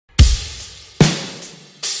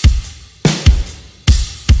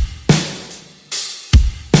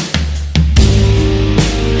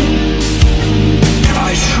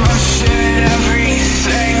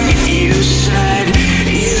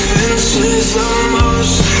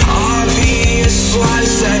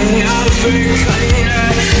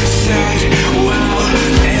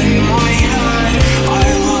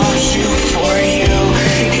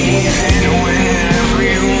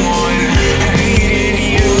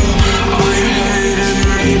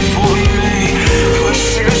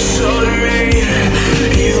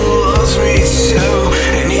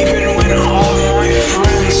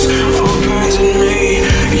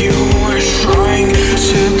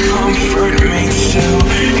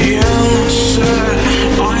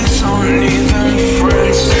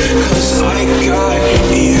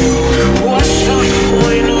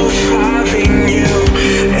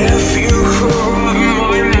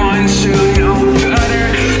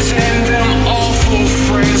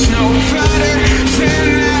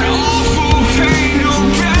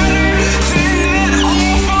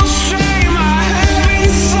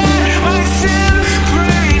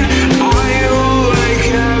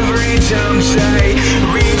day.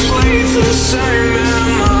 Replay the same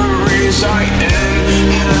memories. I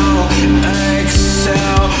inhale,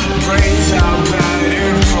 exhale, breathe out better,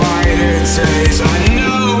 brighter days. I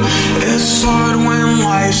know it's hard when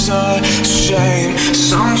life's a shame.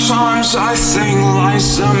 Sometimes I think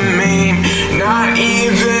life's a meme, not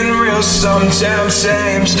even real, some damn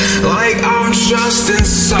times, like I'm just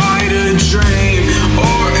inside a dream,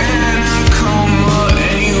 or in a coma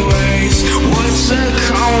anyways. What's a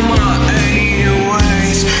coma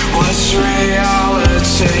anyways? What's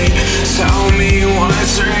reality? Tell me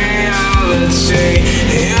what's reality?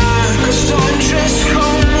 Yeah, 'cause I'm just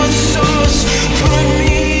comatose. Put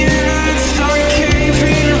me in a dark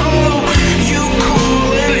caving hole. You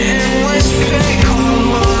call an endless pit called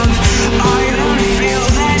love. I don't feel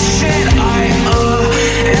that shit. I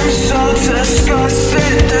am so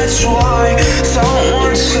disgusted. That's why I don't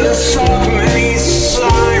want to talk many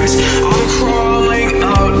times. I'm crawling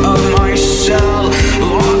out of my shell.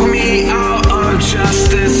 Lock me out of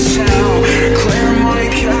justice hell. Clear my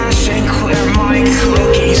cache and clear my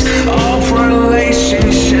cookies. All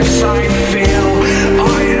relationships I feel.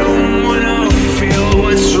 I don't wanna feel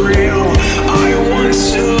what's real. I want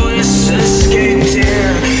to escape, dear.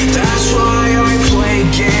 That's why I play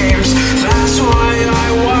games. That's why I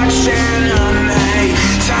watch anime.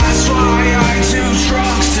 That's why I do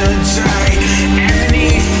drugs today.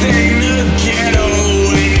 Anything to get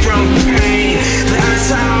away from pain. That's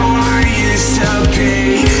how I used to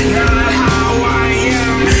be, not how I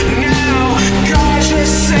am now. God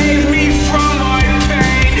just save me from my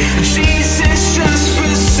pain. Jesus just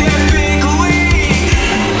specifically.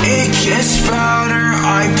 It gets better,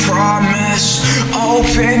 I promise.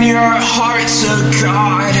 Open your heart to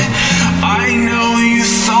God. I know you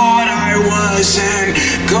thought I wasn't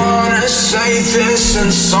gonna say this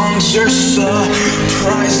in songs. You're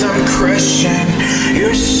surprised I'm Christian.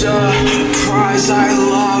 You're surprised I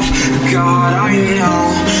love God. I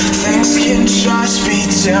know things can just be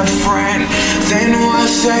different than what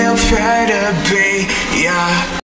they appear to be. Yeah.